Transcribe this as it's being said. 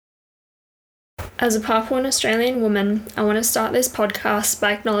As a Papuan Australian woman, I want to start this podcast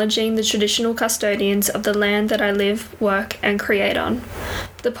by acknowledging the traditional custodians of the land that I live, work, and create on.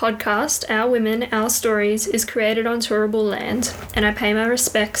 The podcast, Our Women, Our Stories, is created on Turrbal land, and I pay my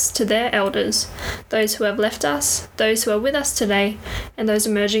respects to their elders, those who have left us, those who are with us today, and those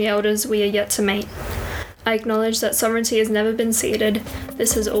emerging elders we are yet to meet. I acknowledge that sovereignty has never been ceded.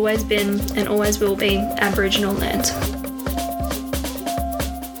 This has always been and always will be Aboriginal land.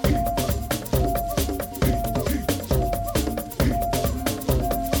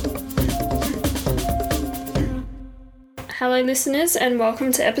 Hello listeners, and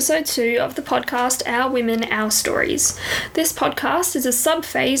welcome to episode 2 of the podcast Our Women, Our Stories. This podcast is a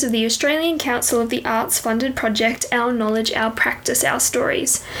sub-phase of the Australian Council of the Arts funded project Our Knowledge, Our Practice, Our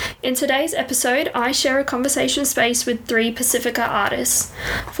Stories. In today's episode, I share a conversation space with 3 Pacifica artists.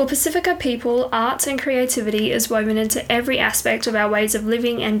 For Pacifica people, arts and creativity is woven into every aspect of our ways of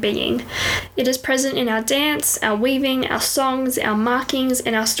living and being. It is present in our dance, our weaving, our songs, our markings,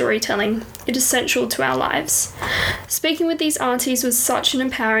 and our storytelling. It is central to our lives. Speaking with these aunties was such an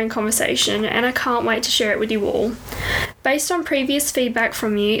empowering conversation, and I can't wait to share it with you all. Based on previous feedback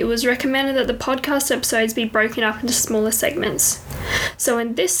from you, it was recommended that the podcast episodes be broken up into smaller segments. So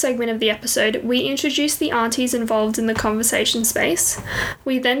in this segment of the episode, we introduce the aunties involved in the conversation space.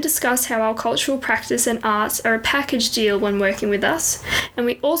 We then discuss how our cultural practice and arts are a package deal when working with us, and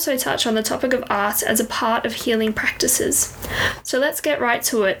we also touch on the topic of art as a part of healing practices. So let's get right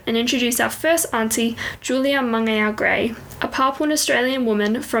to it and introduce our first auntie, Julia Mangea Gray, a Papuan Australian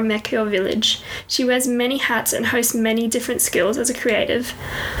woman from Mekio village. She wears many hats and hosts many different skills as a creative.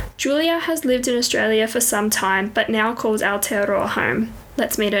 Julia has lived in Australia for some time, but now calls Aotearoa home.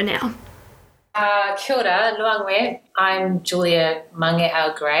 Let's meet her now. Kia ora, luangwe. I'm Julia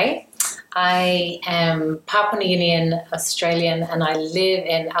Mangea Gray. I am Papua New Guinean Australian and I live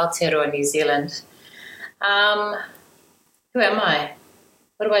in Aotearoa, New Zealand. Who am I?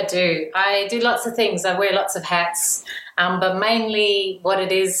 What do? I do lots of things. I wear lots of hats, but mainly what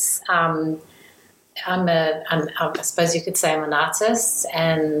it is, I suppose you could say I'm an artist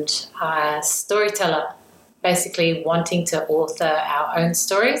and a storyteller, basically wanting to author our own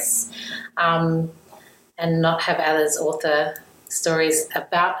stories and not have others author stories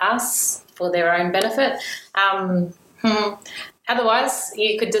about us for their own benefit. Otherwise,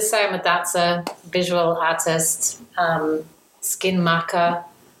 you could just say I'm a dancer, visual artist, skin marker,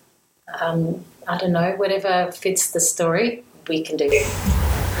 I don't know, whatever fits the story, we can do.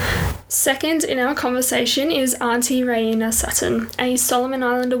 Second in our conversation is Auntie Raina Sutton, a Solomon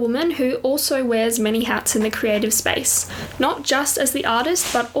Islander woman who also wears many hats in the creative space, not just as the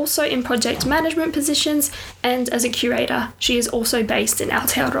artist, but also in project management positions and as a curator. She is also based in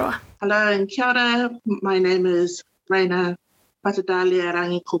Aotearoa. Hello and kia ora. My name is Raina Patadalia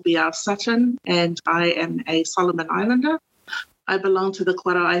Rangikopiao Sutton, and I am a Solomon Islander. I belong to the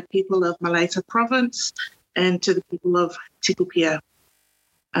Karaai people of Malaita province and to the people of Tikopia.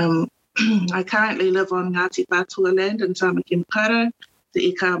 I currently live on Ngāti Whātua land in Tamaki Makaurau, Te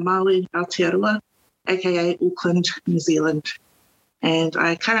Ika Māui, Aotearoa, aka Auckland, New Zealand. And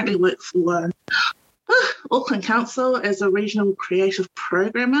I currently work for Auckland Council as a regional creative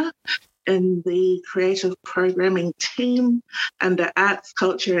programmer in the creative programming team under Arts,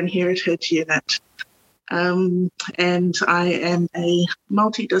 Culture and Heritage Unit. And I am a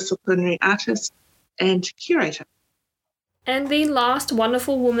multidisciplinary artist and curator. And the last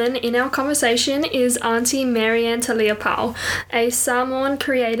wonderful woman in our conversation is Auntie Marianne Taliapau, a Samoan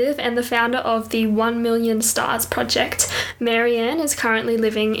creative and the founder of the 1 Million Stars Project. Marianne is currently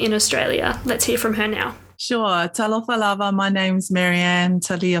living in Australia. Let's hear from her now. Sure. Talofa lava. My name's Marianne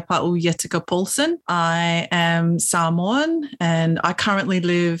Taliapau Yetika Paulson. I am Samoan and I currently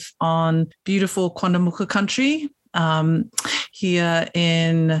live on beautiful Quandamuka country here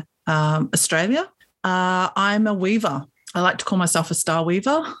in Australia. I'm a weaver. I like to call myself a star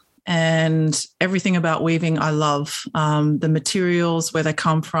weaver, and everything about weaving I love. The materials, where they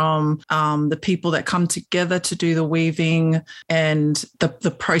come from, the people that come together to do the weaving, and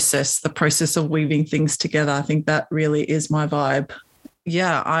the process of weaving things together. I think that really is my vibe.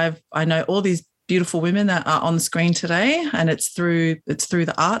 Yeah, I know all these beautiful women that are on the screen today, and it's through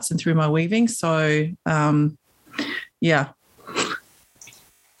the arts and through my weaving. So yeah.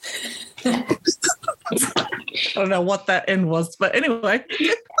 I don't know what that end was, but anyway,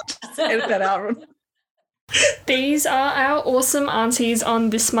 just edit that out. These are our awesome aunties on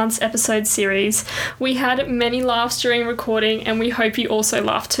this month's episode series. We had many laughs during recording and we hope you also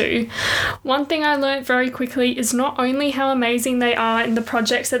laughed too. One thing I learned very quickly is not only how amazing they are in the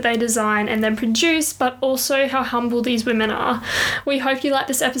projects that they design and then produce, but also how humble these women are. We hope you like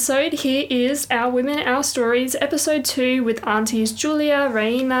this episode. Here is Our Women, Our Stories, episode 2 with aunties Julia,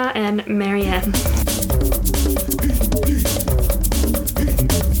 Raina and Marianne.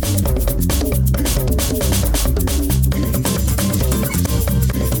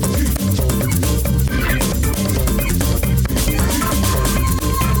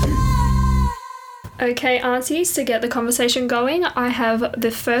 Okay, aunties, to get the conversation going, I have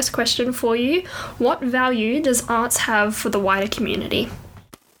the first question for you. What value does arts have for the wider community?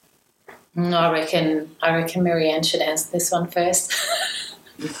 I reckon Marianne should answer this one first.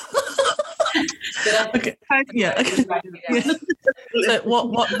 Okay. Yeah. Okay. Yeah. So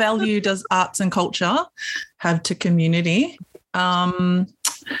what value does arts and culture have to community? So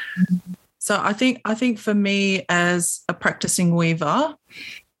I think for me as a practicing weaver,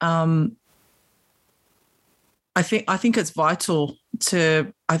 I think it's vital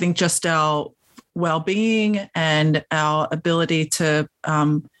to, just our well-being and our ability to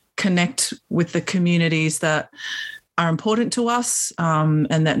connect with the communities that are important to us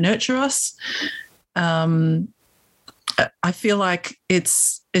and that nurture us. I feel like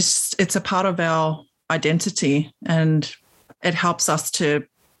it's a part of our identity, and it helps us to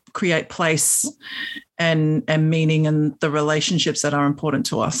create place and meaning in the relationships that are important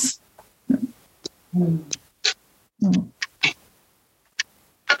to us.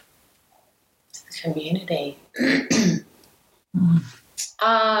 Community.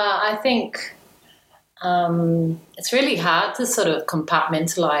 I think it's really hard to sort of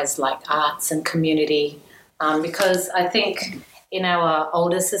compartmentalize like arts and community because I think in our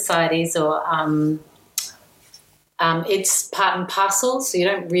older societies or it's part and parcel, so you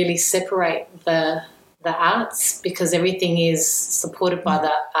don't really separate the arts because everything is supported by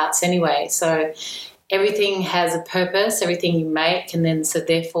the arts anyway. So everything has a purpose, everything you make, and then so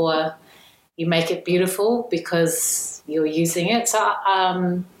therefore you make it beautiful because you're using it. So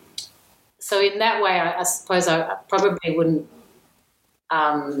so in that way, I suppose I probably wouldn't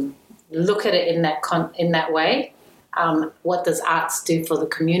look at it in that way. What does arts do for the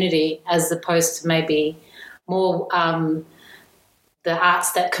community, as opposed to maybe more the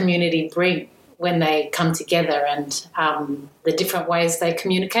arts that community bring when they come together and the different ways they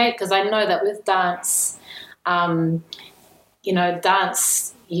communicate. Because I know that with dance,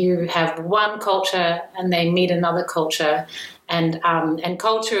 dance, you have one culture and they meet another culture, and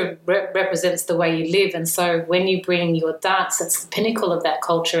culture represents the way you live. And so when you bring your dance, it's the pinnacle of that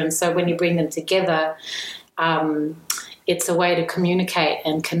culture. And so when you bring them together, it's a way to communicate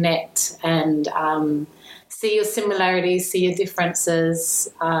and connect and see your similarities, see your differences,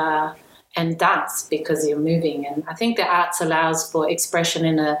 and dance because you're moving. And I think the arts allows for expression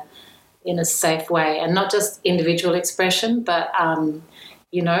in a safe way, and not just individual expression, but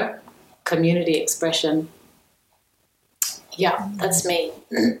community expression. Yeah, that's me.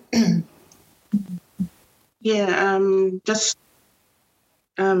 Yeah, just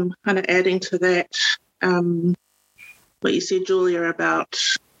kind of adding to that, what you said, Julia, about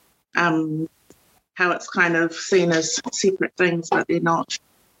how it's kind of seen as separate things, but they're not.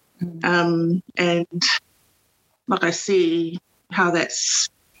 And like I see how that's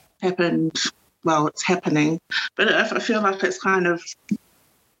happened. Well, it's happening, but I feel like it's kind of,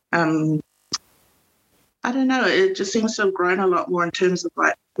 I don't know, it just seems to have grown a lot more in terms of,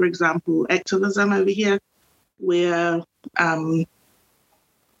 like, for example, activism over here, where having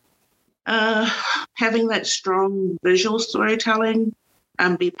that strong visual storytelling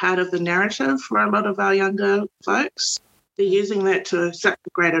be part of the narrative for a lot of our younger folks. They're using that to such a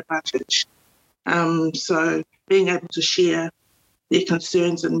great advantage. So being able to share their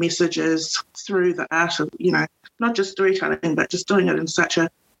concerns and messages through the art of, not just storytelling, but just doing it in such a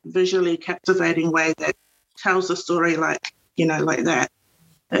visually captivating way that tells a story like that.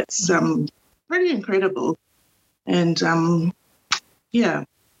 It's pretty incredible. And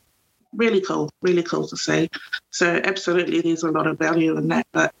really cool to see. So absolutely there's a lot of value in that.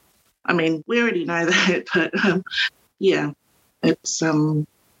 But I mean, we already know that, but it's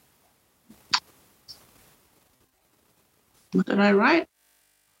what did I write?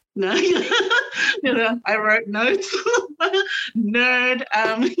 No, I wrote notes. Nerd.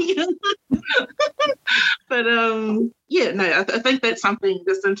 But I think that's something,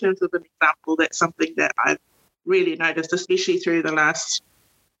 just in terms of an example, that's something that I've really noticed, especially through the last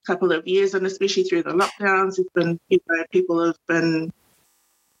couple of years, and especially through the lockdowns. It's been, people have been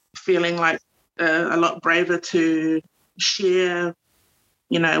feeling like a lot braver to share,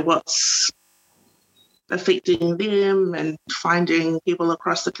 what's affecting them and finding people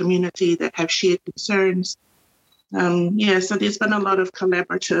across the community that have shared concerns. So there's been a lot of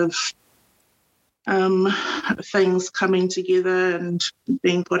collaborative things coming together and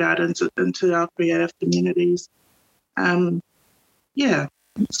being put out into our creative communities.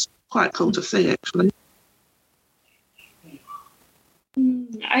 It's quite cool to see, actually.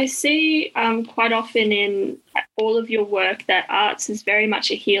 I see quite often in all of your work that arts is very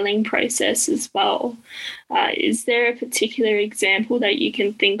much a healing process as well. Is there a particular example that you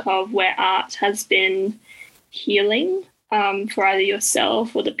can think of where art has been healing for either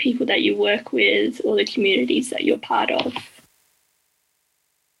yourself or the people that you work with or the communities that you're part of?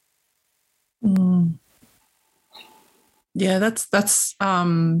 Yeah, that's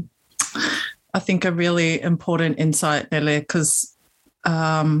I think a really important insight, Nele, because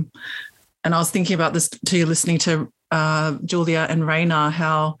and I was thinking about this too, listening to Julia and Raina,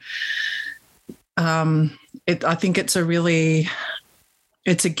 how I think it's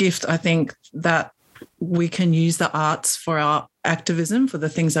a gift, I think, that we can use the arts for our activism, for the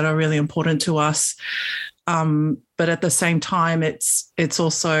things that are really important to us. But at the same time, it's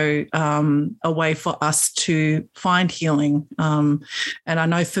also a way for us to find healing. And I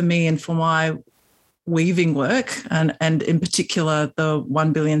know for me and for my weaving work, and in particular the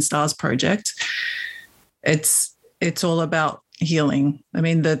 1 Billion Stars project, it's all about healing. I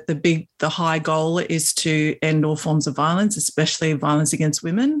mean, the high goal is to end all forms of violence, especially violence against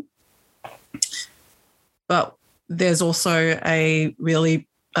women. But there's also a really,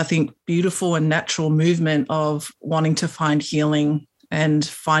 I think, beautiful and natural movement of wanting to find healing and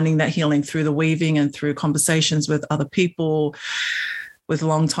finding that healing through the weaving and through conversations with other people, with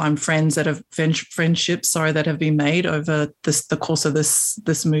longtime friends that have friendships that have been made over the course of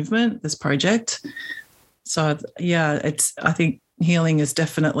this movement, this project. So yeah, I think healing is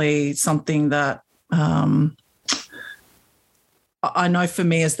definitely something that I know for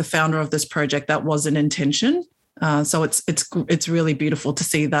me as the founder of this project, that was an intention. So it's really beautiful to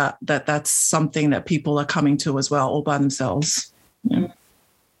see that that's something that people are coming to as well, all by themselves. Yeah.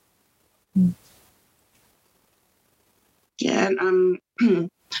 Yeah, and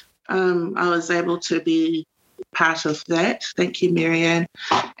I was able to be part of that. Thank you, Marianne,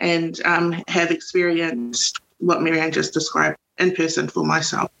 and have experienced what Marianne just described in person for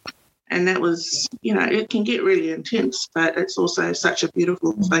myself. And that was, it can get really intense, but it's also such a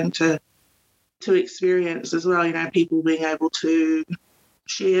beautiful thing to experience as well. People being able to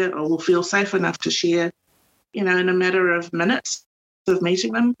share or feel safe enough to share, in a matter of minutes of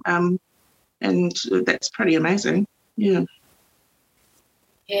meeting them. And that's pretty amazing. Yeah.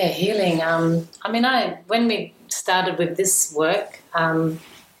 Yeah, healing. When we started with this work,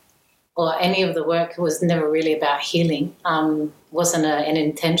 or any of the work, was never really about healing. Wasn't an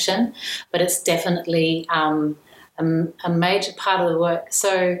intention, but it's definitely a major part of the work.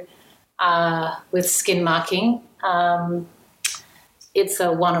 So with skin marking, it's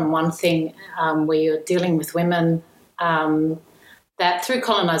a one-on-one thing where you're dealing with women that through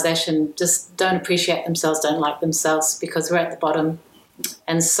colonisation just don't appreciate themselves, don't like themselves because we're at the bottom.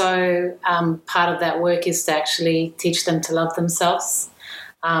 And so part of that work is to actually teach them to love themselves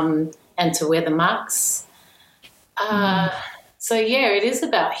and to wear the marks. So, yeah, it is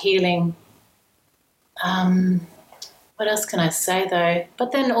about healing. What else can I say, though?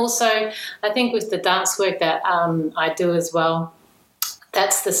 But then also I think with the dance work that I do as well,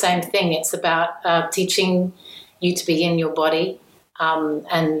 that's the same thing. It's about teaching you to be in your body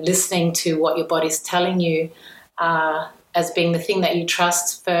and listening to what your body's telling you as being the thing that you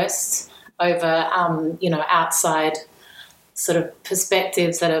trust first over, outside sort of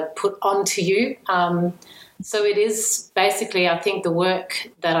perspectives that are put onto you. So it is basically, I think, the work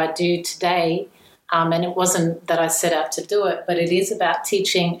that I do today, and it wasn't that I set out to do it, but it is about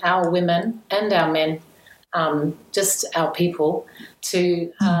teaching our women and our men, just our people,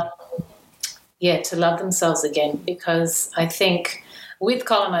 to love themselves again, because I think with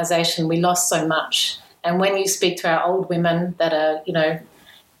colonisation we lost so much. And when you speak to our old women that are,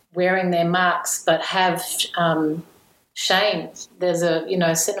 wearing their marks but have shame, there's a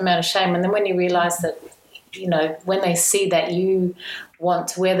certain amount of shame. And then when you realise that, when they see that you want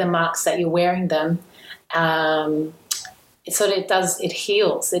to wear the marks, that you're wearing them, it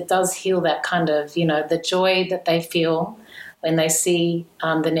heals. It does heal that kind of, the joy that they feel when they see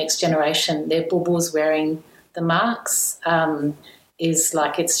the next generation, their bulbuls wearing the marks, is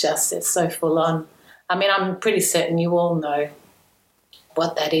like, it's so full on. I mean, I'm pretty certain you all know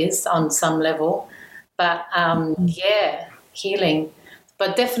what that is on some level. But, healing.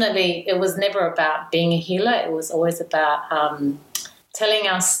 but definitely it was never about being a healer. It was always about telling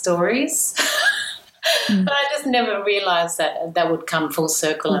our stories. But I just never realised that would come full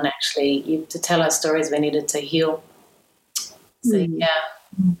circle, and actually to tell our stories we needed to heal. So,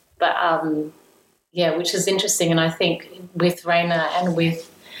 which is interesting. And I think with Raina and with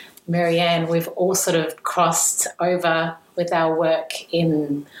Marianne, we've all sort of crossed over with our work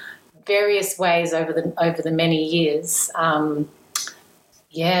in various ways over the many years.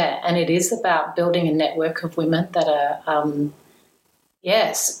 And it is about building a network of women that are,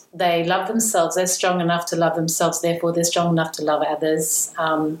 yes, they love themselves. They're strong enough to love themselves. Therefore, they're strong enough to love others.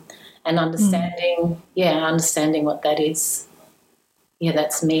 And understanding what that is. Yeah,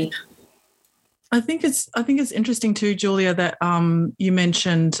 that's me. I think it's interesting too, Julia, that you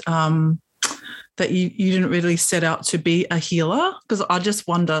mentioned that you didn't really set out to be a healer, because I just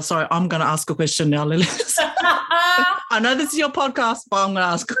wonder. Sorry, I'm going to ask a question now, Lily. I know this is your podcast, but I'm going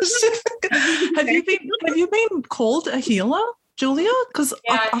to ask a question. Have you been called a healer, Julia? Because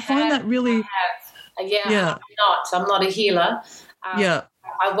I find that really. I'm not a healer.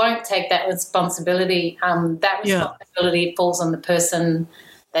 I won't take that responsibility. That responsibility falls on the person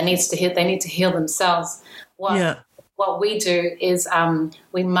that needs to heal. They need to heal themselves. What we do is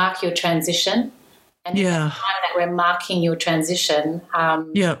we mark your transition, and in the time that we're marking your transition,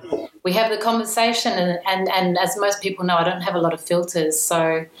 we have the conversation. And as most people know, I don't have a lot of filters,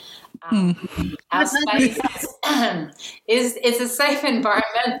 so our space is a safe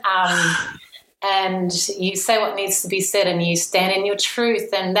environment. And you say what needs to be said, and you stand in your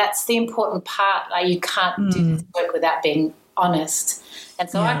truth, and that's the important part. Like, you can't do this work without being honest, and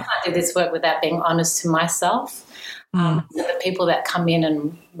so I can't do this work without being honest to myself. So the people that come in,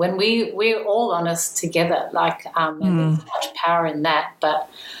 and when we're all honest together, and there's so much power in that. But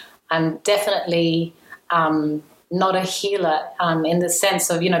I'm definitely not a healer in the sense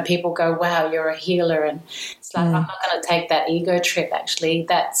of, people go, wow, you're a healer. And it's like, I'm not going to take that ego trip, actually.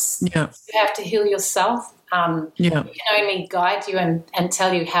 That's you have to heal yourself. We can only guide you and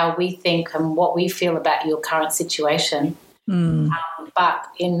tell you how we think and what we feel about your current situation. But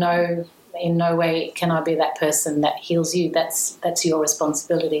in no way can I be that person that heals you. That's your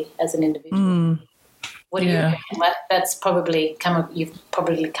responsibility as an individual. What do you think? That's probably you've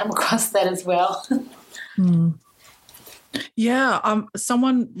probably come across that as well.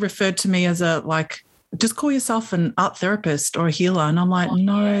 Someone referred to me as just call yourself an art therapist or a healer. And I'm like,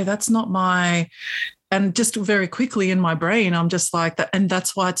 that's not my, and just very quickly in my brain, I'm just like that. And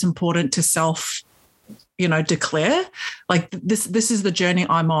that's why it's important to declare, like, this is the journey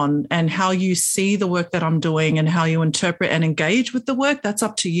I'm on, and how you see the work that I'm doing and how you interpret and engage with the work, that's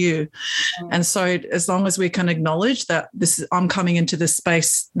up to you. And so as long as we can acknowledge that I'm coming into this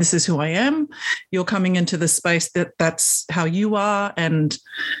space, this is who I am, you're coming into the space, that's how you are. And,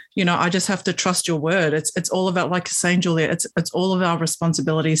 I just have to trust your word. It's all about, like you're saying, Julia, it's all of our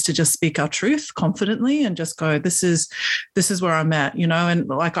responsibilities to just speak our truth confidently and just go, this is where I'm at, and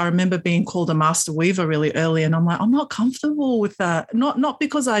like, I remember being called a master weaver really early, and I'm like, I'm not comfortable with that. Not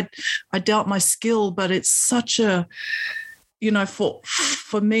because I doubt my skill, but it's such a,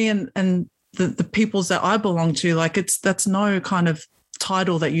 for me and the peoples that I belong to, like, that's no kind of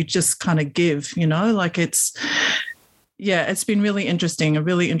title that you just kind of give, like, it's been really interesting, a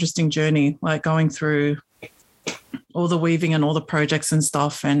really interesting journey, like going through all the weaving and all the projects and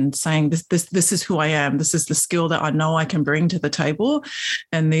stuff, and saying this is who I am. This is the skill that I know I can bring to the table.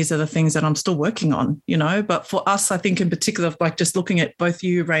 And these are the things that I'm still working on, But for us, I think in particular, like just looking at both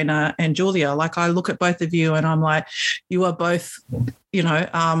you, Raina, and Julia, like I look at both of you and I'm like, you are both,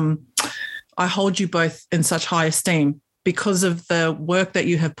 I hold you both in such high esteem because of the work that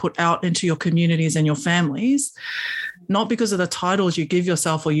you have put out into your communities and your families, not because of the titles you give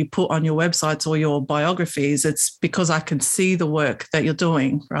yourself or you put on your websites or your biographies. It's because I can see the work that you're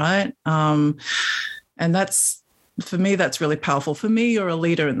doing, right? And that's, for me, that's really powerful. For me, you're a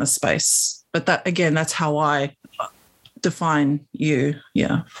leader in the space. But that, again, that's how I define you.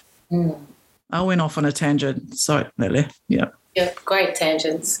 Yeah. I went off on a tangent. Sorry, Lily. Yeah. Yeah, great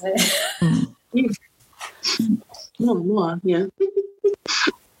tangents. More, yeah.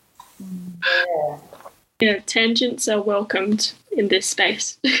 Yeah, tangents are welcomed in this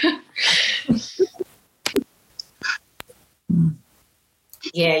space.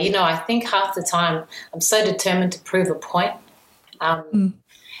 Yeah, I think half the time I'm so determined to prove a point.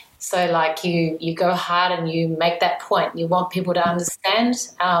 So like you go hard and you make that point. You want people to understand,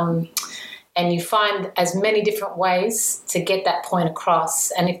 and you find as many different ways to get that point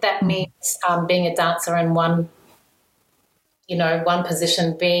across. And if that means being a dancer in one one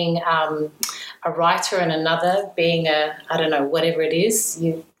position being a writer and another being I don't know, whatever it is,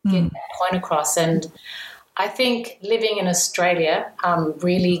 you get that point across. And I think living in Australia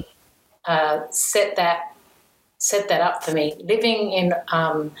really set that up for me. Living in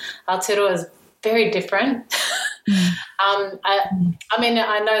Aotearoa is very different. I mean,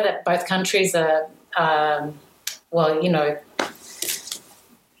 I know that both countries are,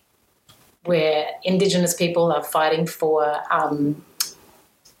 where Indigenous people are fighting for,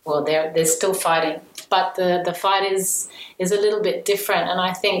 they're still fighting, but the fight is a little bit different. And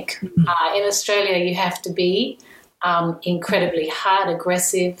I think in Australia you have to be incredibly hard,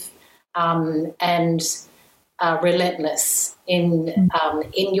 aggressive, and relentless in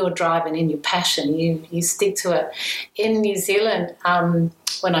your drive and in your passion. You stick to it. In New Zealand,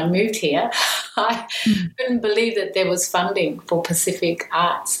 when I moved here, I couldn't believe that there was funding for Pacific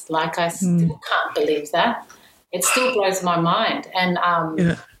arts. Like, I still can't believe that. It still blows my mind. And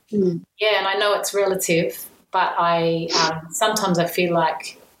and I know it's relative, but I sometimes I feel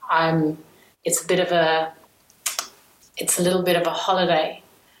like it's a little bit of a holiday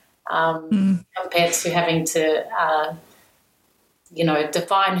compared to having to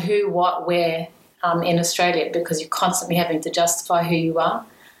define who, what, where in Australia, because you're constantly having to justify who you are.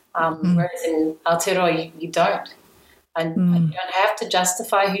 Whereas in Aotearoa, you don't. And you don't have to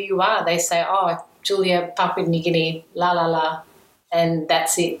justify who you are. They say, oh, Julia, Papua New Guinea, la, la, la, and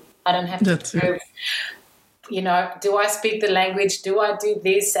that's it. I don't have to prove, do I speak the language? Do I do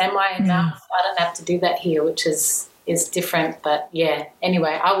this? Am I enough? I don't have to do that here, which is different. But, yeah,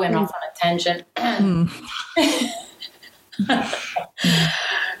 anyway, I went off on a tangent.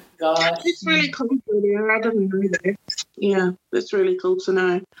 God. It's really cool to know. I didn't know that. Yeah, it's really cool to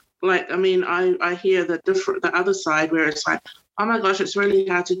know. Like, I mean, I hear the other side where it's like, oh my gosh, it's really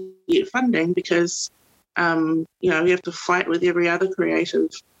hard to get funding because, you have to fight with every other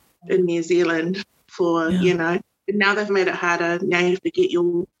creative in New Zealand for, and now they've made it harder. Now you have to get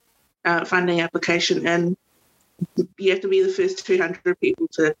your funding application in. You have to be the first 200 people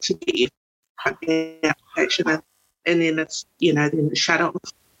to get your funding application in, and then it's, then the shut off.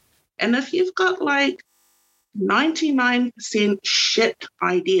 And if you've got like 99% shit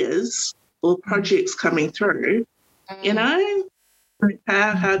ideas or projects coming through, how do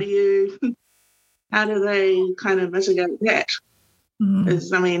they kind of mitigate that?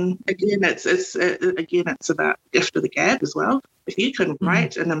 I mean, again, it's about gift of the gab as well. If you can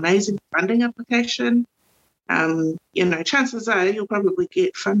write an amazing funding application, chances are you'll probably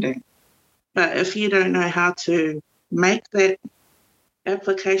get funding. But if you don't know how to make that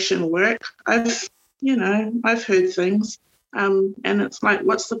application work, I've heard things, and it's like,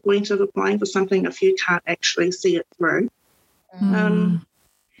 what's the point of applying for something if you can't actually see it through?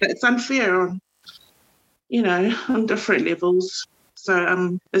 It's unfair on different levels.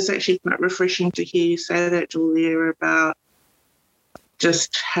 So it's actually quite refreshing to hear you say that, Julia, about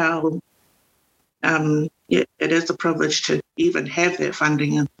just how it is a privilege to even have that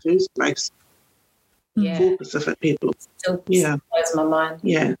funding in the first place. For Pacific people. Still blows my mind.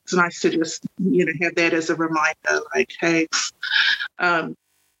 Yeah, it's nice to just, have that as a reminder, like, hey, I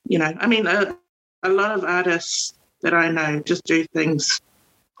mean, a lot of artists that I know just do things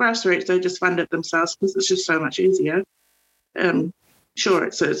grassroots. They just fund it themselves because it's just so much easier. Sure,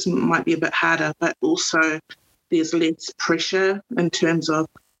 it might be a bit harder, but also there's less pressure in terms of,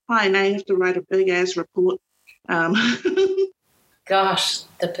 now you have to write a big-ass report. Gosh,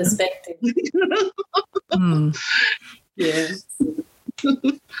 the perspective. Yeah.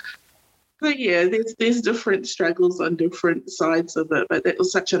 But yeah, there's different struggles on different sides of it, but that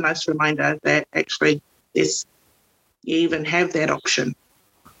was such a nice reminder that actually you even have that option.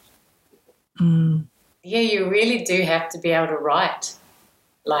 Yeah, you really do have to be able to write,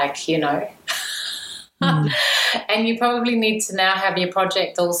 and you probably need to now have your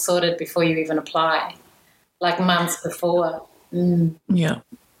project all sorted before you even apply, like months before. Yeah.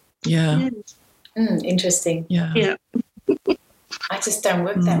 Interesting. Yeah. I just don't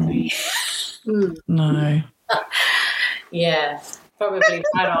work that way. No. Yeah, probably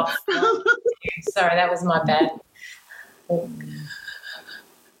right off. Sorry, that was my bad.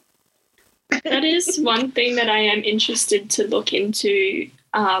 That is one thing that I am interested to look into,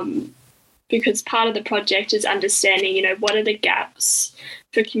 because part of the project is understanding, what are the gaps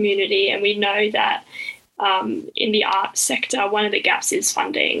for community, and we know that in the arts sector, one of the gaps is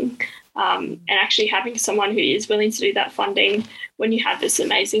funding, and actually having someone who is willing to do that funding when you have this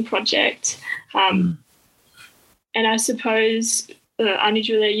amazing project. And I suppose, Auntie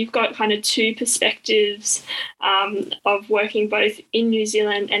Julia, you've got kind of two perspectives of working both in New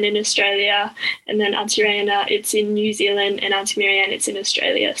Zealand and in Australia, and then Auntie Raina, it's in New Zealand, and Auntie Marianne, it's in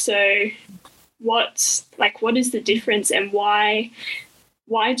Australia. So what is the difference, and why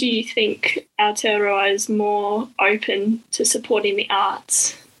do you think Aotearoa is more open to supporting the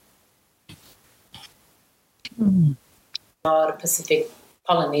arts? A lot of Pacific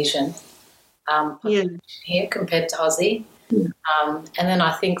Polynesian population here compared to Aussie. And then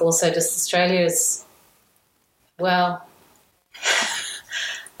I think also just Australia is, well,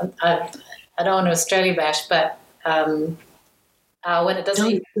 I don't want to Australia bash, but when it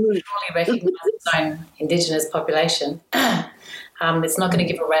doesn't fully recognise its own Indigenous population, it's not going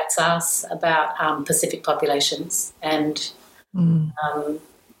to give a rat's ass about Pacific populations. And,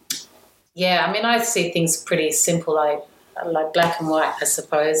 I see things pretty simple, like black and white, I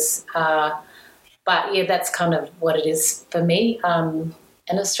suppose. But, that's kind of what it is for me. And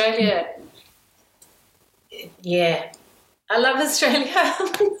Australia, I love Australia.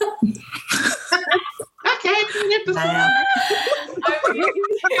 Okay, I really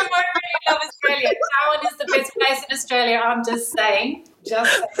love Australia. Darwin is the best place in Australia, I'm just saying.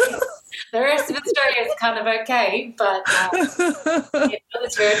 The rest of Australia is kind of okay, but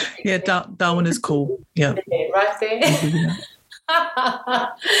Darwin is cool. Yeah. Right there.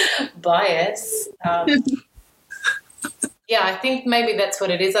 Bias. I think maybe that's what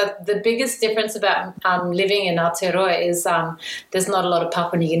it is. The biggest difference about living in Aotearoa is there's not a lot of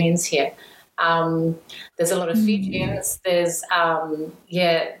Papua New Guineans here. There's a lot of Fijians. There's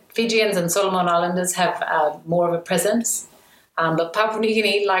Fijians and Solomon Islanders have more of a presence. But Papua New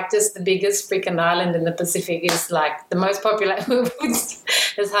Guinea, like just the biggest freaking island in the Pacific, is like the most popular.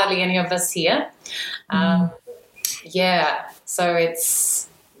 There's hardly any of us here. So it's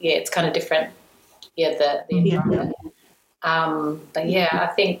kind of different. The environment. I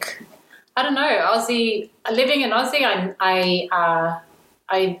think, I don't know, living in Aussie, I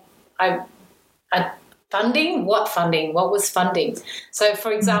funding? What funding? What was funding? So,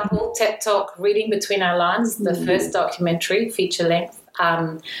 for example, TED Talk, Reading Between Our Lines, the first documentary, feature length,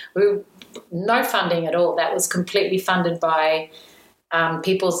 no funding at all. That was completely funded by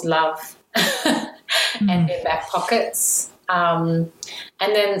people's love and their back pockets. And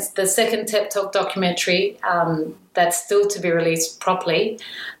then the second TED Talk documentary that's still to be released properly,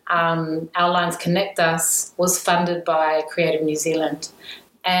 Our Lines Connect Us, was funded by Creative New Zealand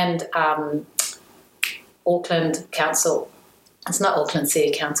and Auckland Council. It's not Auckland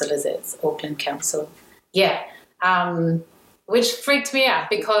City Council, is it? It's Auckland Council. Which freaked me out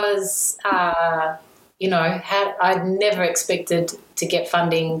because, I'd never expected to get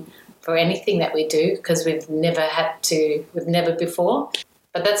funding for anything that we do because we've never before.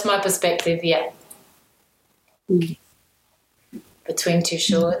 But that's my perspective, Between two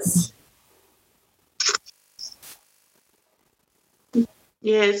shores.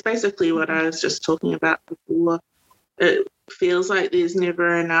 Yeah, it's basically what I was just talking about before. It feels like there's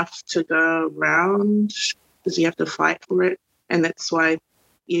never enough to go around because you have to fight for it. And that's why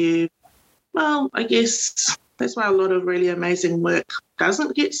I guess that's why a lot of really amazing work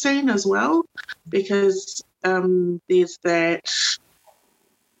doesn't get seen as well, because there's that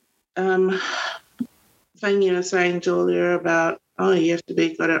thing you were saying, Julia, about, you have to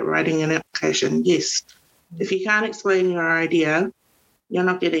be good at writing an application. Yes. If you can't explain your idea, you're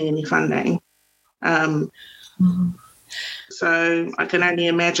not getting any funding. So I can only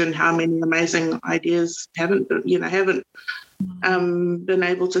imagine how many amazing ideas haven't been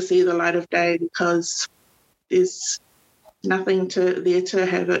able to see the light of day because there's nothing there to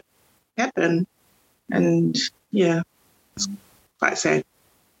have it happen. And it's quite sad.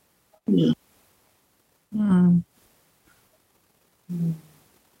 Yeah.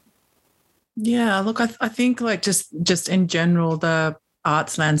 Yeah, look, I think like just in general, the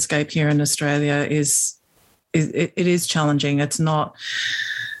arts landscape here in Australia is challenging. It's not,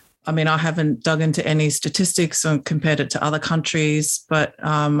 I haven't dug into any statistics or compared it to other countries, but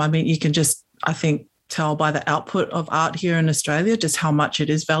you can just, I think, tell by the output of art here in Australia just how much it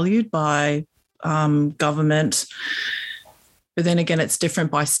is valued by government. But then again, it's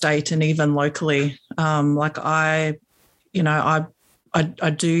different by state and even locally. I'm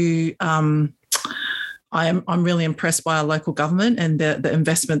really impressed by our local government and the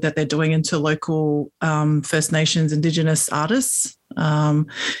investment that they're doing into local First Nations Indigenous artists.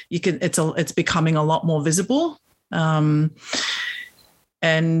 It's becoming a lot more visible, I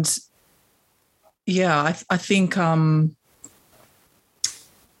think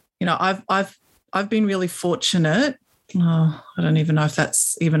I've been really fortunate. I don't even know if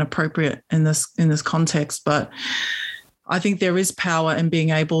that's even appropriate in this context, but I think there is power in being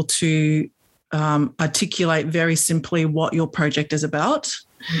able to articulate very simply what your project is about.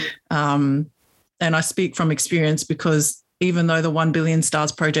 And I speak from experience because even though the 1 Billion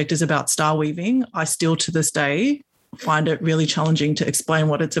Stars project is about star weaving, I still to this day find it really challenging to explain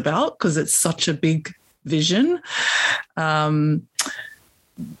what it's about because it's such a big vision.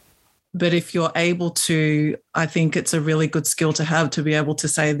 But if you're able to, I think it's a really good skill to have to be able to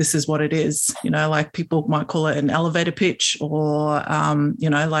say, this is what it is, like people might call it an elevator pitch or,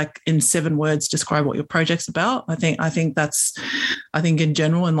 like in 7 words, describe what your project's about. I think in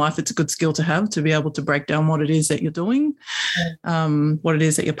general in life, it's a good skill to have to be able to break down what it is that you're doing, what it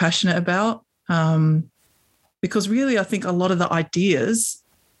is that you're passionate about. Because really, I think a lot of the ideas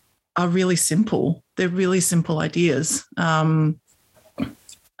are really simple. They're really simple ideas.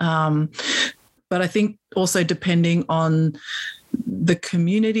 But I think also depending on the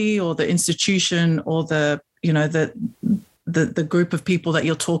community or the institution or the group of people that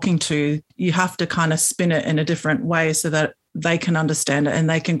you're talking to, you have to kind of spin it in a different way so that they can understand it and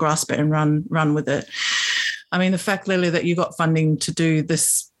they can grasp it and run with it. I mean, the fact, Lily, that you got funding to do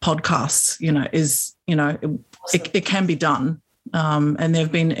this podcast, is, it can be done. And there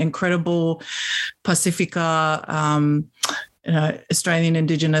have been incredible Pacifica, Australian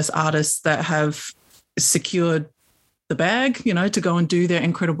Indigenous artists that have secured the bag, to go and do their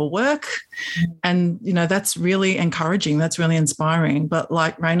incredible work. And, that's really encouraging. That's really inspiring. But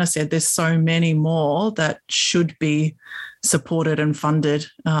like Raina said, there's so many more that should be supported and funded.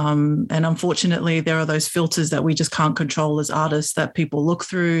 And unfortunately, there are those filters that we just can't control as artists that people look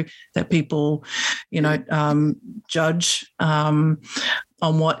through, that people, judge on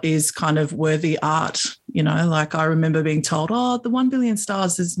what is kind of worthy art. Like I remember being told, the 1 Billion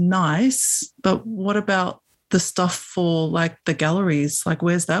Stars is nice, but what about the stuff for like the galleries? Like,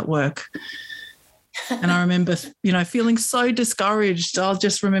 where's that work? And I remember, feeling so discouraged. I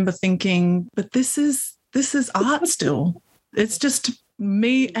just remember thinking, but this is art still. It's just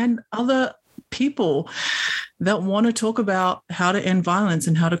me and other people that want to talk about how to end violence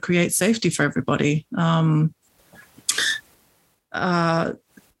and how to create safety for everybody. So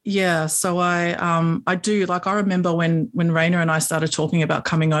I do, like, I remember when Raina and I started talking about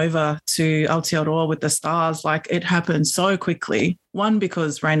coming over to Aotearoa with the stars, like it happened so quickly. One,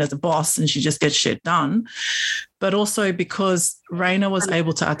 because Raina's a boss and she just gets shit done, but also because Raina was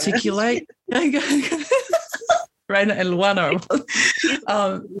able to articulate. Raina and Luana. But,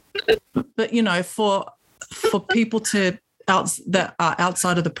 for people that are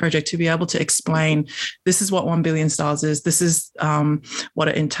outside of the project to be able to explain, this is what 1 Billion Stars is, this is what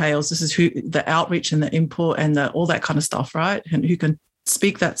it entails, this is who the outreach and the input and all that kind of stuff, right? And who can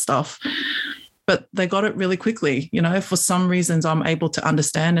speak that stuff. But they got it really quickly. For some reasons I'm able to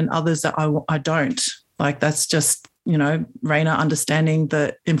understand and others that I don't. Like that's just, Raina understanding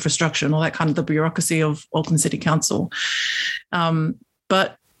the infrastructure and all that kind of the bureaucracy of Auckland City Council.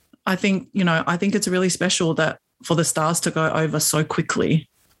 But I think it's really special that for the stars to go over so quickly,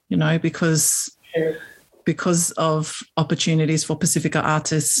 because of opportunities for Pacifica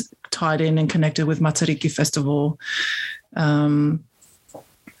artists tied in and connected with Matariki Festival. But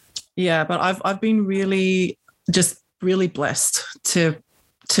I've been really blessed to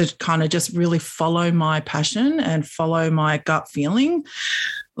kind of just really follow my passion and follow my gut feeling.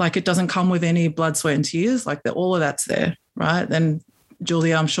 Like it doesn't come with any blood, sweat and tears. Like all of that's there, right? And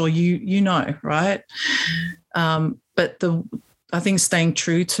Julia, I'm sure you know, right? But I think staying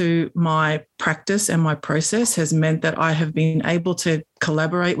true to my practice and my process has meant that I have been able to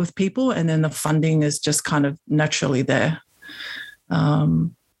collaborate with people, and then the funding is just kind of naturally there.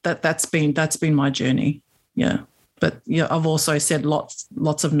 That's been my journey. Yeah. But yeah, I've also said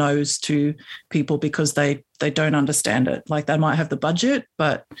lots of no's to people because they don't understand it. Like they might have the budget,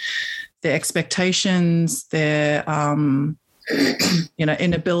 but their expectations, their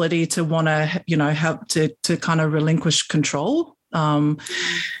inability to want to, have to kind of relinquish control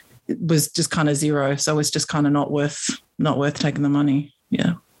it was just kind of zero. So it's just kind of not worth taking the money.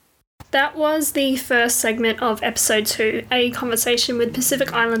 Yeah. That was the first segment of episode 2, a conversation with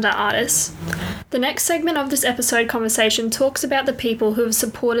Pacific Islander artists. The next segment of this episode conversation talks about the people who have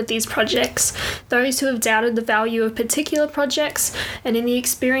supported these projects, those who have doubted the value of particular projects, and in the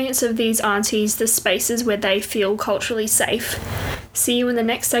experience of these aunties, the spaces where they feel culturally safe. See you in the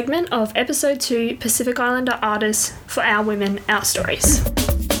next segment of episode 2, Pacific Islander artists, for Our Women, Our Stories.